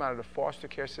took them out of the foster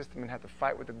care system and had to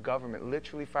fight with the government,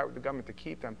 literally fight with the government to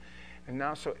keep them. And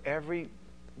now, so every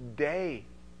day,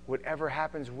 whatever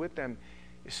happens with them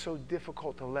is so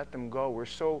difficult to let them go. We're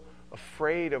so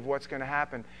afraid of what's going to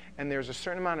happen. And there's a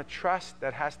certain amount of trust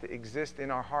that has to exist in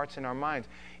our hearts and our minds.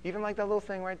 Even like that little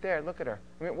thing right there. Look at her.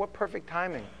 I mean, what perfect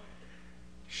timing.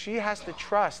 She has to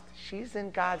trust. She's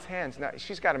in God's hands. Now,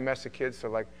 she's got a mess of kids, so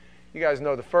like, you guys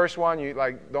know the first one, you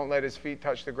like, don't let his feet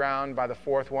touch the ground. By the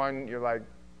fourth one, you're like,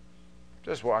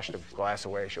 just wash the glass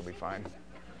away, she'll be fine.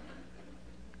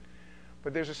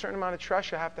 But there's a certain amount of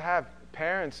trust you have to have.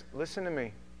 Parents, listen to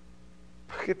me.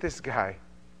 Look at this guy.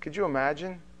 Could you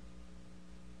imagine?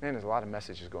 Man, there's a lot of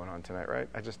messages going on tonight, right?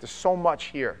 There's so much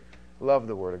here. Love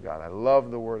the Word of God. I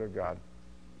love the Word of God.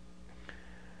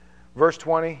 Verse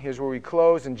 20, here's where we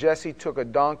close. And Jesse took a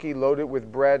donkey loaded with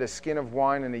bread, a skin of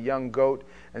wine, and a young goat,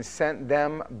 and sent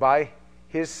them by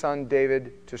his son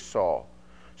David to Saul.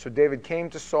 So David came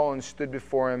to Saul and stood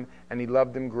before him, and he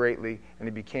loved him greatly, and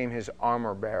he became his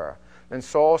armor bearer. Then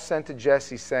Saul sent to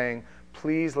Jesse, saying,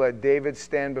 Please let David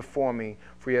stand before me,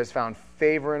 for he has found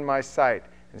favor in my sight.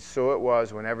 And so it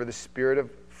was, whenever the Spirit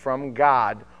from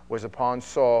God was upon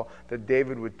Saul, that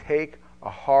David would take a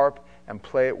harp and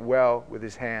play it well with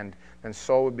his hand. Then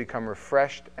Saul would become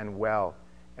refreshed and well,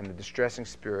 and the distressing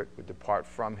spirit would depart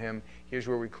from him. Here's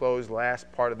where we close.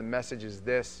 Last part of the message is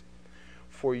this.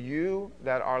 For you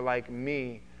that are like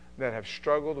me, that have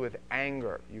struggled with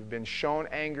anger, you've been shown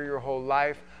anger your whole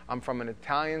life. I'm from an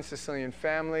Italian Sicilian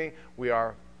family.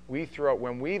 We throw,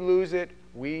 when we lose it,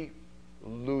 we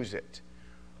lose it.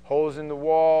 Holes in the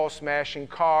wall, smashing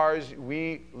cars,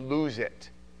 we lose it.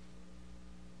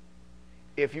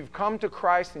 If you've come to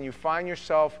Christ and you find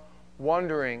yourself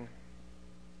wondering,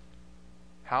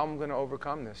 how am I going to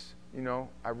overcome this?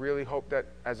 I really hope that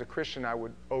as a Christian I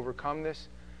would overcome this.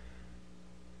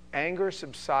 Anger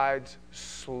subsides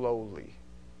slowly.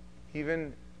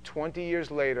 Even 20 years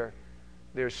later,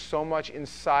 there's so much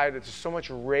inside, there's so much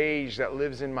rage that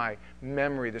lives in my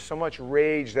memory, there's so much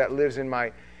rage that lives in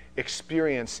my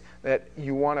experience that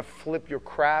you want to flip your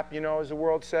crap, as the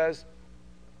world says.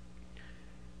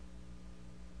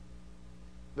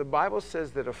 The Bible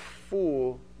says that a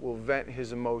fool will vent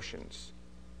his emotions.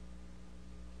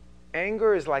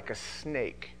 Anger is like a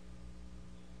snake.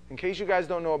 In case you guys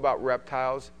don't know about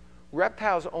reptiles,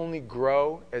 reptiles only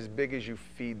grow as big as you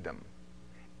feed them.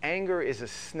 Anger is a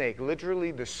snake,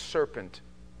 literally the serpent.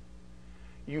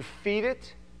 You feed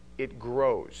it, it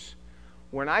grows.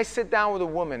 When I sit down with a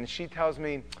woman, she tells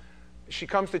me, she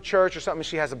comes to church or something,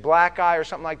 she has a black eye or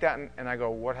something like that, and I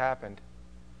go, what happened?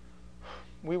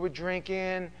 We were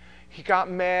drinking, he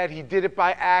got mad, he did it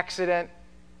by accident.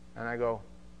 And I go,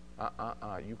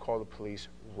 you call the police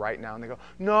right now. And they go,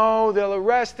 no, they'll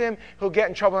arrest him, he'll get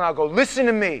in trouble. And I'll go, listen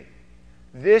to me,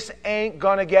 this ain't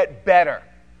gonna get better.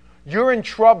 You're in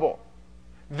trouble.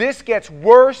 This gets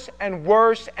worse and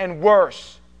worse and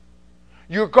worse.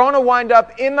 You're going to wind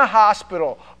up in the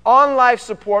hospital, on life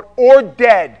support, or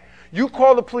dead. You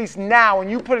call the police now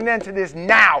and you put an end to this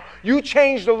now. You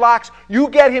change the locks. You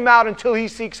get him out until he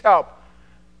seeks help.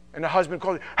 And the husband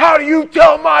calls, how do you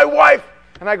tell my wife?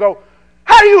 And I go,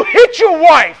 how do you hit your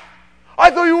wife? I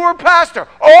thought you were a pastor.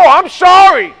 Oh, I'm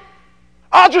sorry.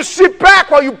 I'll just sit back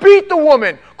while you beat the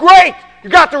woman. Great. You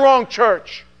got the wrong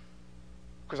church.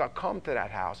 Because I'll come to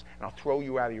that house and I'll throw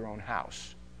you out of your own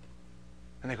house.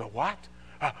 And they go, what?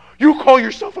 You call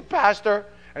yourself a pastor?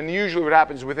 And usually what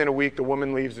happens, within a week, the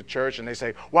woman leaves the church and they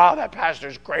say, wow, that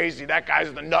pastor's crazy. That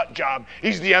guy's the nut job.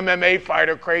 He's the MMA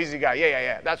fighter, crazy guy.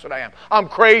 Yeah, that's what I am. I'm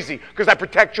crazy because I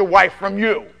protect your wife from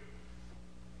you.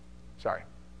 Sorry.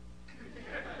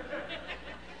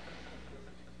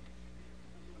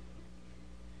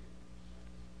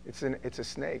 It's a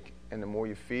snake, and the more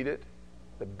you feed it,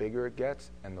 the bigger it gets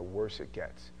and the worse it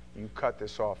gets. You cut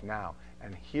this off now.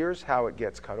 And here's how it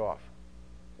gets cut off.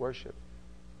 Worship.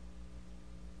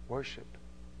 Worship.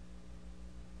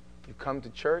 You come to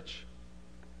church,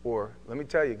 or let me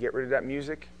tell you, get rid of that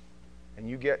music, and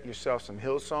you get yourself some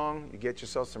Hillsong, you get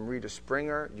yourself some Rita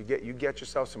Springer, you get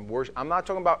yourself some worship. I'm not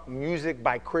talking about music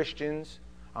by Christians.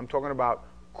 I'm talking about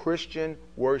Christian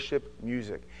worship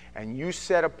music. And you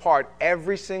set apart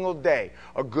every single day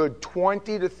a good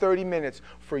 20 to 30 minutes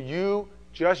for you,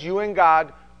 just you and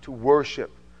God, to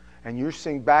worship. And you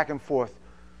sing back and forth.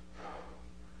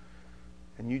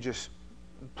 And you just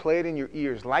play it in your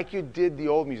ears like you did the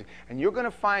old music. And you're going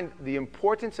to find the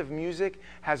importance of music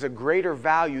has a greater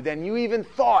value than you even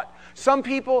thought. Some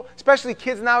people, especially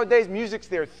kids nowadays, music's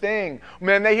their thing.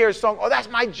 Man, they hear a song, oh, that's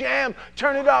my jam.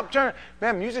 Turn it up, turn it.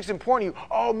 Man, music's important to you.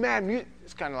 Oh, man, music.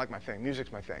 It's kind of like my thing.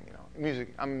 Music's my thing,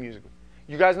 Music, I'm a music.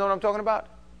 You guys know what I'm talking about?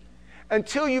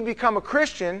 Until you become a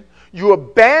Christian, you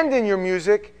abandon your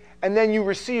music, and then you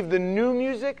receive the new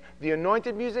music, the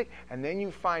anointed music, and then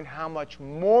you find how much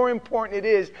more important it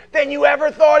is than you ever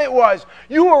thought it was.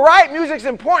 You were right, music's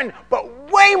important,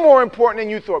 but way more important than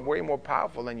you thought, way more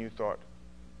powerful than you thought.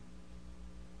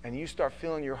 And you start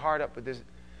filling your heart up with this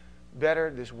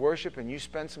this worship, and you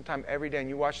spend some time every day, and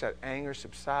you watch that anger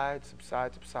subside.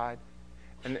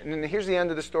 And here's the end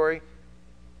of the story.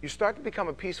 You start to become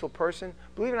a peaceful person.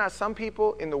 Believe it or not, some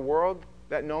people in the world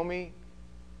that know me,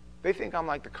 they think I'm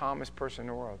like the calmest person in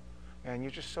the world. Man,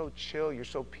 you're just so chill. You're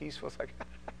so peaceful. It's like,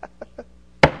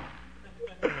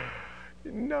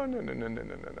 no.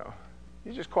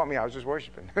 You just caught me. I was just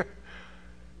worshiping.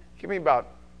 Give me about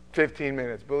 15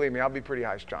 minutes. Believe me, I'll be pretty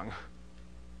high-strung.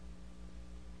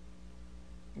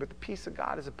 But the peace of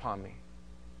God is upon me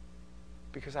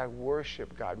because I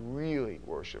worship God, really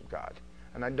worship God.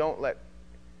 And I don't let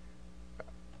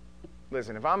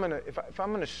listen, if I'm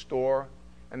in a store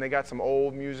and they got some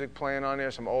old music playing on there,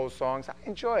 some old songs, I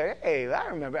enjoy it. Hey, I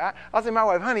remember. I'll say to my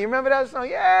wife, honey, you remember that song?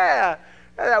 Yeah.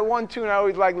 That one tune I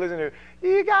always like listening to.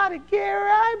 You got to get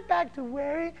right back to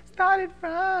where it started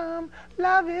from.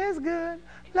 Love is good.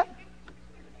 You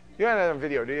don't have that on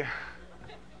video, do you?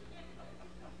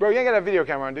 Bro, you ain't got that video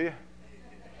camera on, do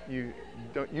you?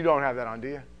 You don't have that on, do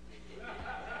you?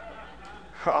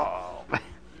 Oh,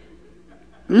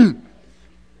 man.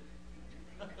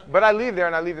 But I leave there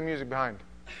and I leave the music behind.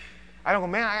 I don't go,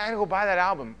 man, I got to go buy that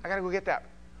album. I got to go get that.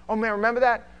 Oh, man, remember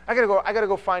that? I got to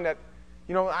go find that.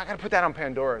 You know, I got to put that on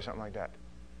Pandora or something like that.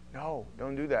 No,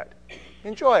 don't do that.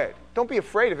 Enjoy it. Don't be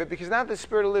afraid of it, because now that the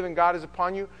Spirit of the living God is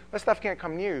upon you, that stuff can't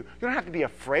come near you. You don't have to be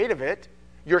afraid of it.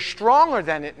 You're stronger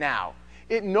than it now.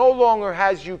 It no longer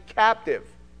has you captive.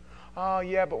 Oh,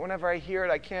 yeah, but whenever I hear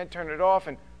it, I can't turn it off.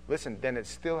 And listen, then it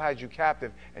still has you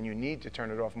captive, and you need to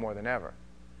turn it off more than ever.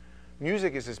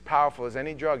 Music is as powerful as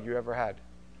any drug you ever had.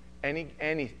 Any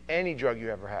drug you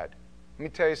ever had. Let me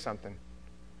tell you something.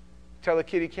 Tell a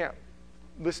kid he can't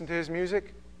listen to his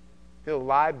music, he'll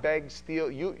lie, beg, steal.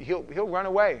 He'll run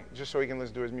away just so he can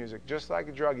listen to his music, just like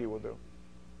a druggie will do.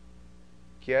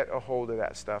 Get a hold of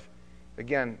that stuff.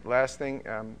 Again, last thing,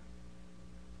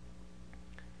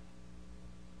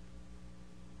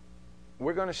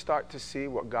 we're going to start to see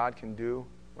what God can do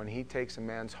when he takes a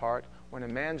man's heart. When a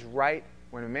man's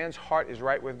heart is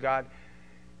right with God.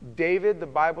 David, the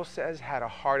Bible says, had a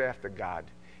heart after God.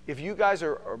 If you guys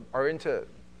are into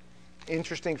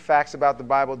interesting facts about the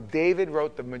Bible, David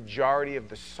wrote the majority of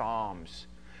the Psalms.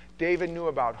 David knew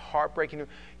about heartbreak.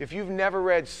 If you've never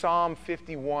read Psalm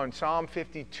 51, Psalm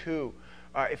 52,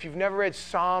 if you've never read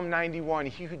Psalm 91,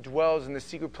 he who dwells in the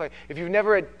secret place, if you've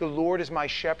never read The Lord is my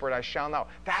shepherd, I shall not,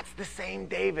 that's the same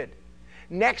David.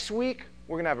 Next week,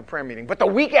 we're going to have a prayer meeting. But the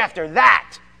week after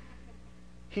that,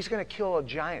 he's going to kill a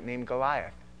giant named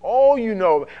Goliath. Oh, you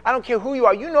know, I don't care who you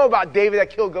are, you know about David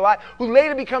that killed Goliath, who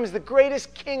later becomes the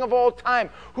greatest king of all time,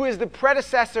 who is the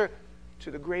predecessor to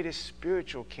the greatest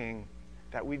spiritual king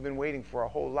that we've been waiting for our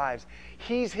whole lives.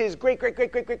 He's his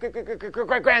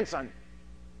great-great-great-great-great-great-great-great-grandson.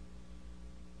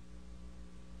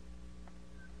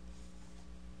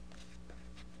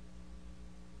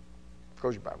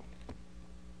 Close your Bible.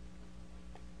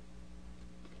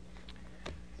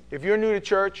 If you're new to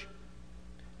church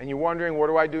and you're wondering, what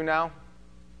do I do now?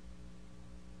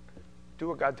 Do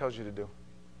what God tells you to do.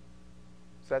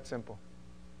 It's that simple.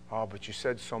 Oh, but you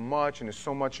said so much, and there's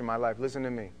so much in my life. Listen to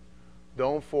me.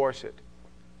 Don't force it.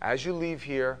 As you leave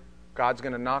here, God's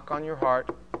going to knock on your heart,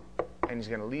 and he's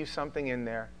going to leave something in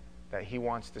there that he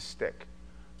wants to stick.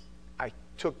 I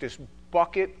took this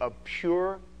bucket of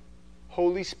pure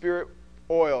Holy Spirit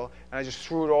oil, and I just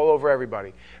threw it all over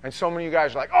everybody. And so many of you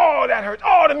guys are like, oh, that hurts.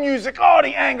 Oh, the music. Oh,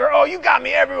 the anger. Oh, you got me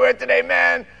everywhere today,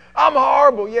 man. I'm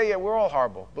horrible. Yeah, we're all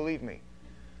horrible. Believe me.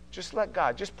 Just let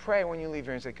God. Just pray when you leave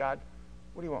here and say, God,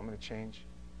 what do you want me to change?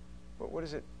 What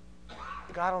is it?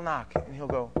 God will knock, and he'll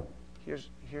go, here's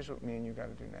what me and you got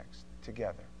to do next,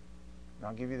 together. And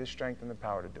I'll give you the strength and the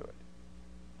power to do it.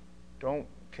 Don't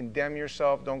condemn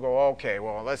yourself. Don't go, okay,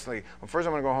 well, let's leave. Well, first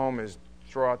I'm going to go home is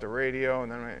throw out the radio,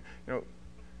 and then,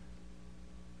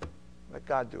 let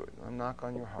God do it. Let him knock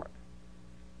on your heart.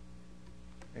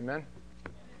 Amen?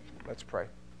 Let's pray.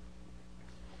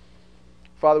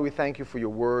 Father, we thank you for your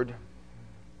word.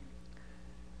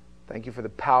 Thank you for the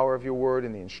power of your word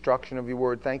and the instruction of your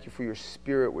word. Thank you for your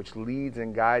Spirit which leads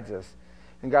and guides us.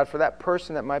 And God, for that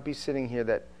person that might be sitting here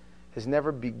that has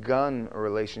never begun a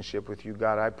relationship with you,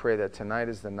 God, I pray that tonight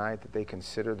is the night that they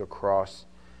consider the cross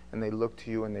and they look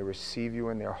to you and they receive you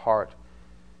in their heart.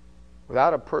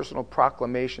 Without a personal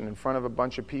proclamation in front of a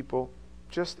bunch of people,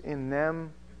 just in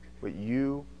them, with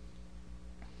you,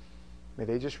 may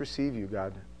they just receive you,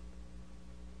 God.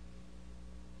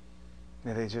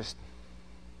 May they just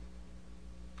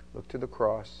look to the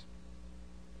cross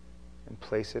and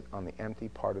place it on the empty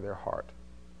part of their heart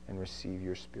and receive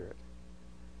your Spirit.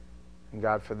 And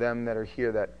God, for them that are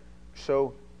here that are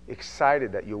so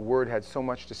excited that your word had so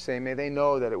much to say, may they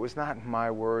know that it was not my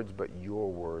words, but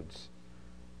your words.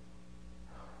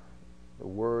 The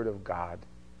word of God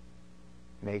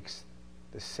makes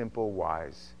the simple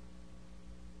wise.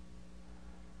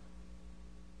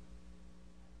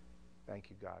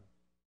 Thank you, God.